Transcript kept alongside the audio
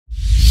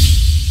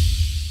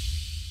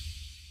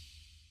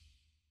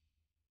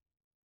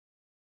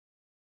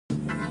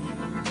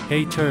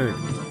Hey turd.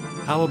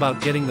 How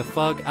about getting the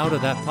fug out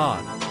of that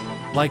pod?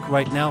 Like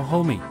right now,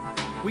 homie.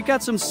 We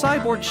got some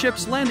cyborg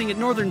ships landing at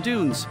Northern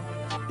Dunes.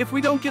 If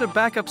we don't get a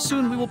backup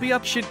soon, we will be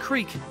up shit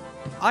creek.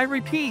 I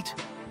repeat,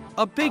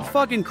 a big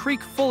fucking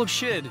creek full of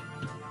shit.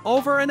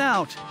 Over and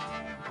out.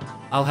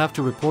 I'll have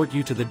to report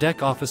you to the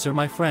deck officer,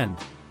 my friend.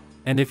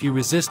 And if you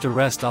resist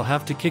arrest, I'll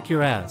have to kick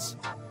your ass.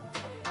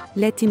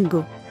 Let him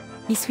go.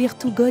 I swear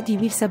to God he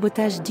will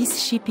sabotage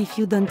this ship if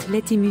you don't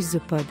let him use the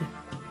pod.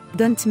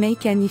 Don't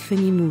make any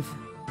funny move.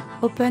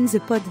 Open the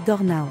pod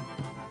door now.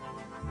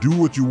 Do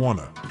what you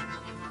wanna.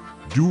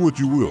 Do what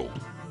you will.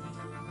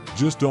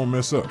 Just don't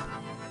mess up.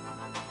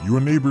 Your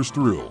neighbor's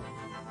thrill.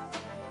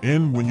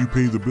 And when you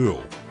pay the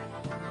bill,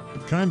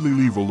 kindly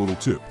leave a little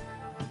tip.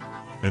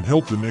 And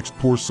help the next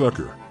poor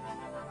sucker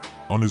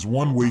on his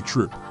one-way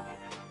trip.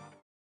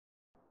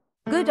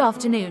 Good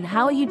afternoon,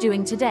 how are you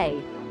doing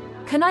today?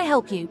 Can I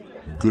help you?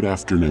 Good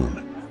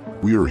afternoon.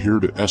 We are here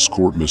to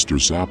escort Mr.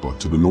 Zappa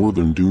to the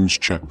Northern Dunes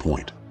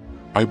checkpoint.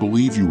 I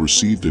believe you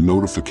received a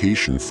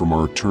notification from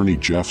our attorney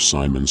Jeff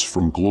Simons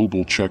from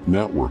Global Check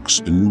Networks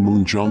in New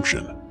Moon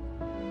Junction.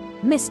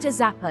 Mr.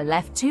 Zappa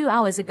left 2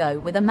 hours ago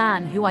with a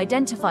man who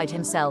identified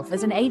himself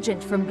as an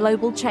agent from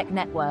Global Check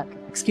Network.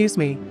 Excuse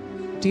me,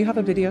 do you have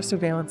a video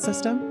surveillance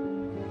system?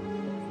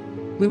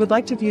 We would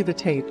like to view the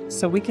tape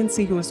so we can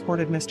see who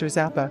escorted Mr.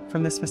 Zappa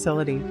from this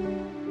facility.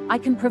 I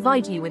can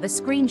provide you with a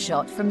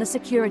screenshot from the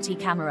security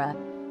camera.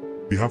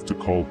 We have to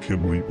call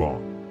Kim Lee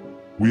Bong.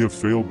 We have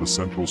failed the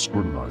central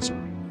scrutinizer.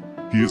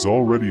 He is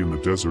already in the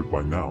desert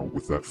by now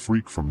with that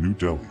freak from New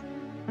Delhi.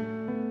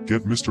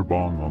 Get Mr.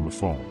 Bong on the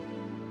phone.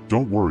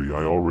 Don't worry,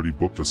 I already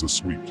booked us a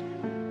suite.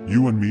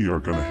 You and me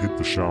are gonna hit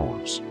the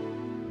showers.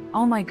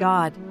 Oh my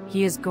God,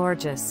 he is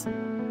gorgeous.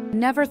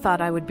 Never thought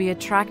I would be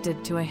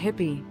attracted to a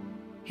hippie.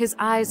 His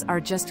eyes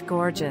are just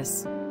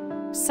gorgeous.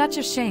 Such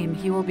a shame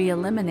he will be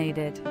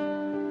eliminated.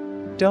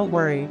 Don't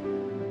worry,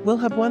 we'll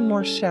have one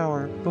more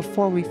shower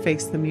before we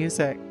face the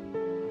music.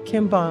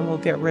 Kim Bong will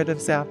get rid of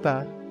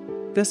Zappa.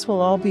 This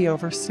will all be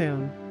over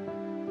soon.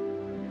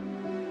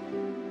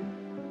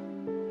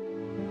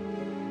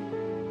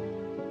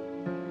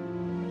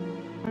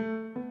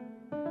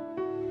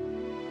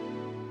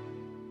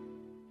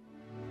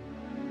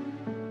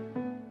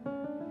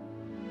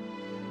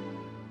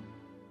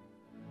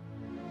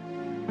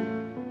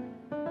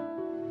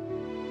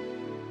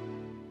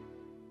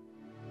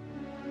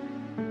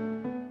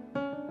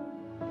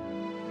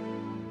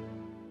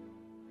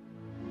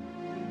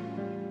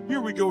 Here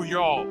we go,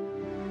 y'all.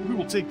 We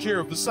will take care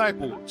of the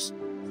cyborgs.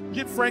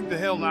 Get Frank the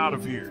hell out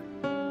of here.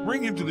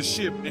 Bring him to the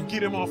ship and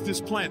get him off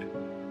this planet.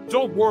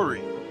 Don't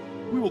worry.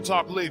 We will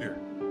talk later.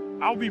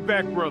 I'll be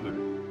back, brother.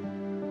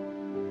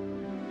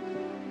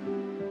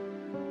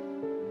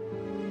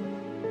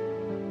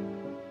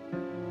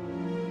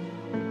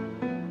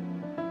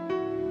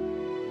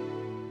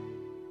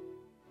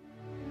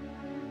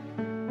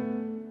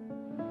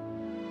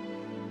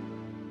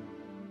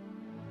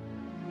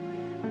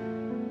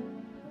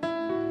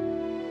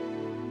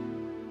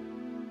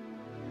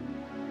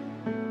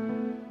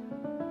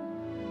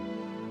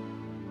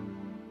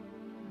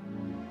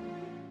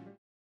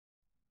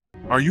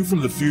 Are you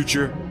from the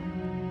future?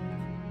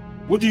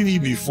 What do you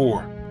need me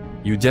for?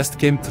 You just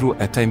came through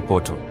a time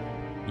portal.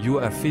 You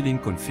are feeling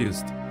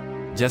confused.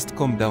 Just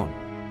calm down.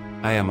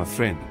 I am a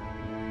friend.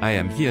 I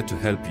am here to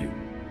help you.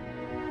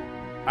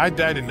 I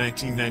died in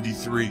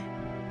 1993.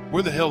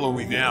 Where the hell are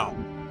we now?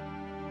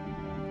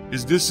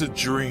 Is this a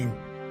dream?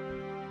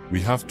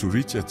 We have to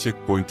reach a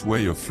checkpoint where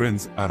your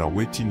friends are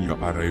awaiting your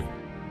arrival.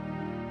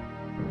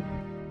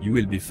 You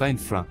will be fine,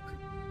 Frank.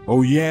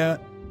 Oh yeah?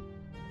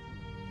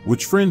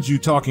 Which friends you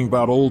talking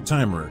about, old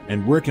timer,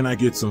 and where can I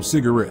get some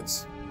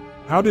cigarettes?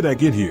 How did I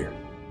get here?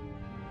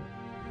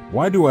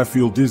 Why do I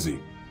feel dizzy?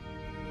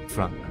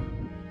 Frank,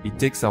 it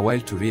takes a while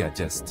to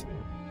readjust.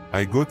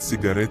 I got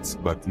cigarettes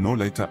but no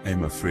lighter,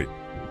 I'm afraid.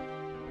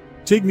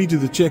 Take me to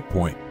the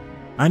checkpoint.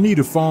 I need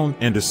a phone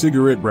and a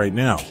cigarette right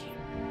now.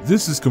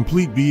 This is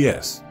complete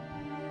BS.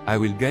 I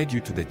will guide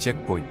you to the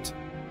checkpoint.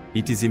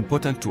 It is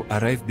important to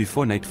arrive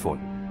before nightfall.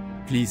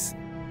 Please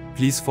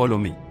follow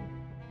me.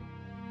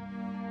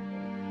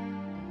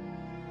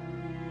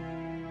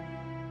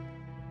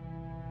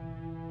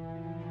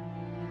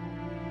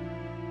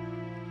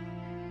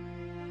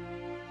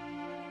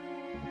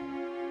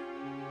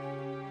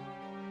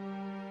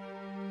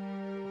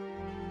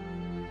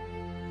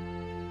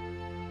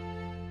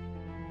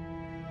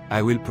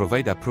 I will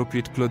provide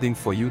appropriate clothing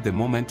for you the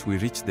moment we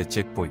reach the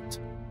checkpoint.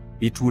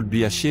 It would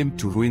be a shame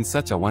to ruin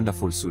such a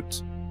wonderful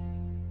suit.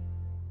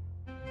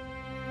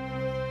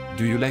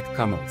 Do you like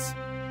camels?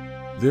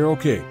 They're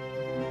okay.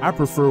 I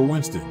prefer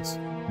Winston's.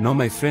 No,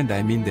 my friend,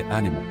 I mean the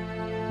animal.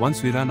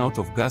 Once we run out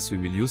of gas, we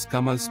will use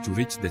camels to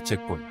reach the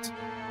checkpoint.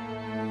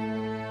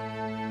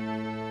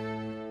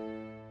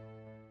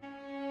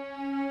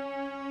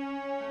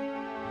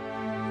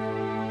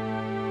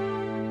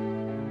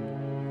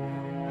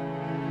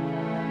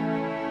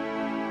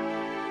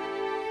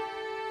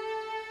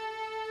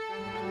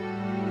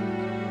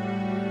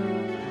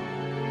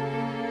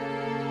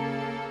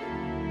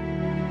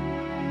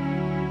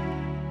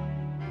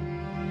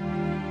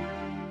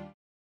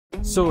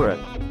 Soren,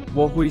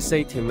 what we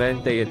say to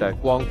men they are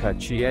wonka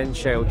chien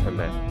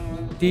sheltermen.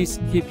 These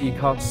hippie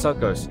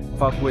cocksuckers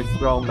fuck with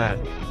grown men.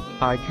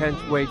 I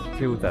can't wait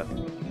till them.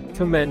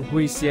 To men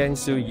hui xian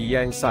su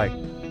yang sai.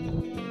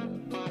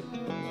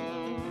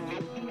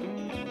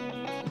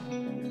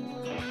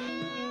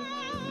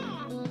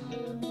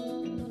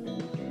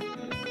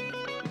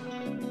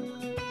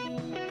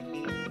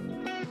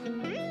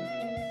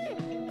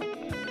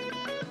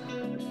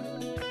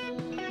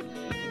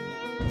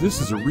 This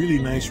is a really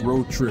nice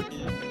road trip.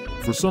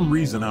 For some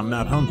reason, I'm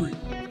not hungry.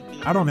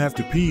 I don't have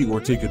to pee or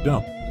take a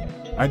dump.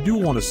 I do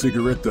want a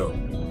cigarette though.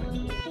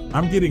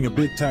 I'm getting a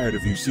bit tired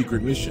of your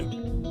secret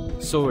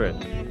mission. Soren,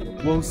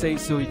 we'll say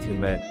sui to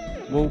men.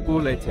 We'll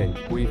bulletin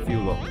we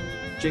feel.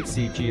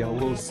 Jixi ji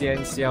wu xian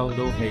xiao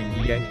no he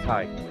yang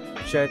kai.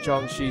 She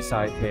zhong shi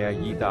sai pe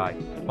yi dai.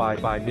 Bye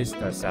bye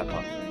Mr.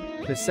 Zappa.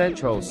 The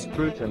Central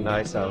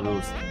scrutinize our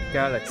rules.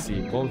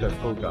 Galaxy Motor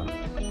Koga.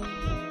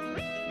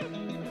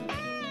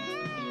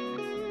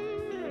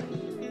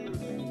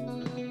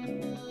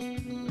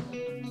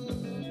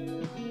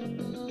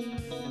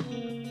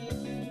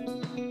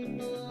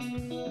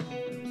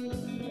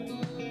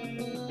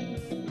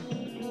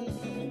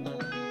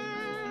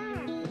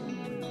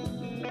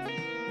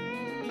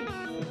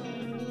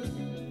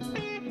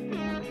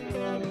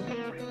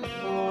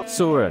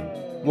 Soren,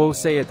 we'll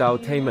say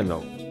about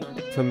terminal.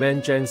 To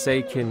men Jen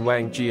say Kin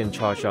Wang Ji in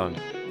charge on.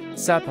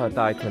 Zappa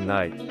died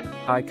tonight.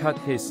 I cut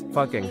his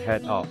fucking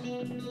head off.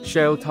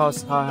 Shell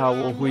toss ha ha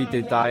wo hui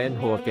de die and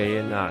ho gay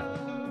in an.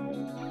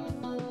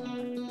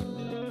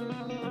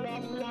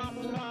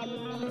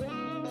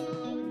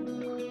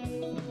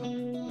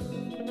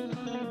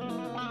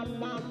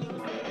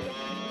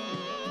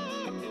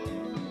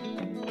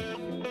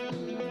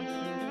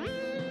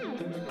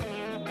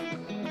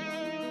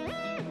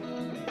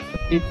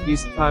 It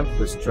is time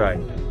to strike.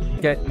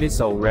 Get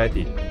missile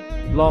ready.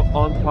 Lock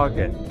on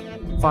target.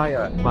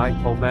 Fire my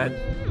command.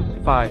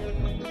 5,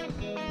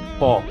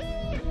 4,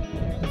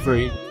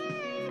 3,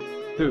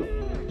 2,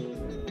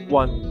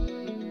 1.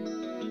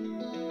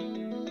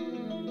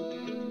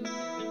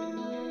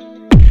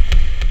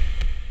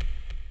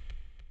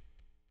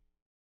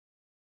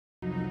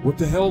 What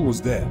the hell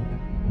was that?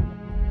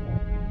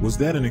 Was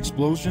that an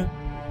explosion?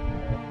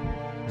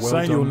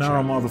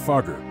 Sayonara,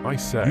 motherfucker. I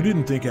said. You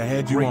didn't think I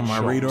had you on my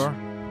radar?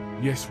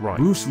 Yes, right.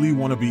 Bruce Lee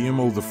wanna be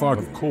Emile the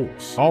Fogger. Of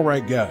course. All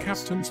right, guys.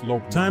 Captain's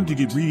log. Time to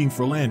get reading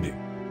for landing.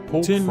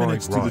 10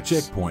 minutes to the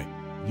checkpoint.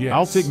 Yes.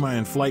 I'll take my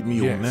in-flight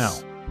meal now.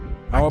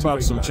 How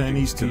about some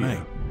Chinese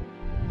tonight?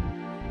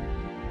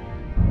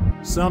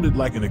 Sounded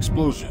like an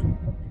explosion.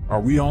 Are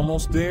we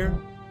almost there?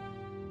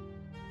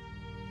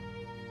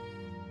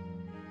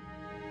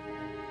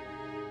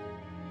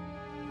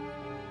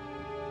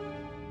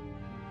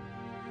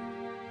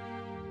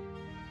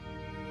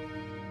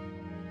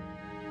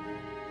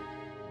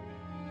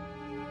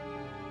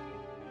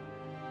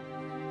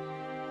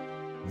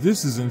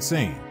 This is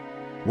insane.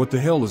 What the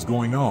hell is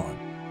going on?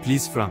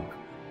 Please, Frank.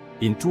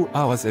 In 2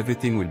 hours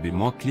everything will be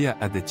more clear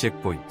at the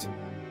checkpoint.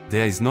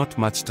 There is not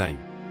much time.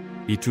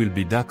 It will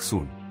be dark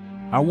soon.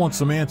 I want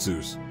some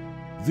answers.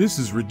 This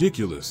is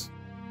ridiculous.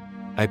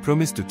 I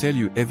promise to tell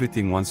you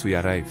everything once we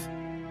arrive.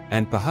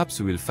 And perhaps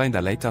we will find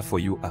a lighter for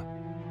you.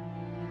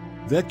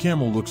 That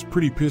camel looks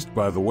pretty pissed,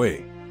 by the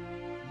way.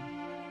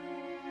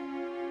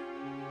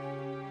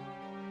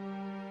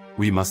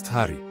 We must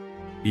hurry.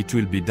 It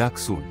will be dark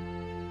soon.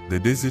 The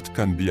desert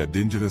can be a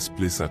dangerous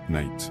place at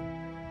night.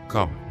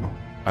 Come,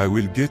 I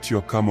will get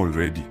your camel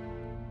ready.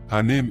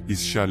 Her name is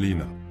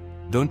Shalina.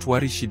 Don't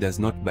worry, she does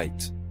not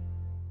bite.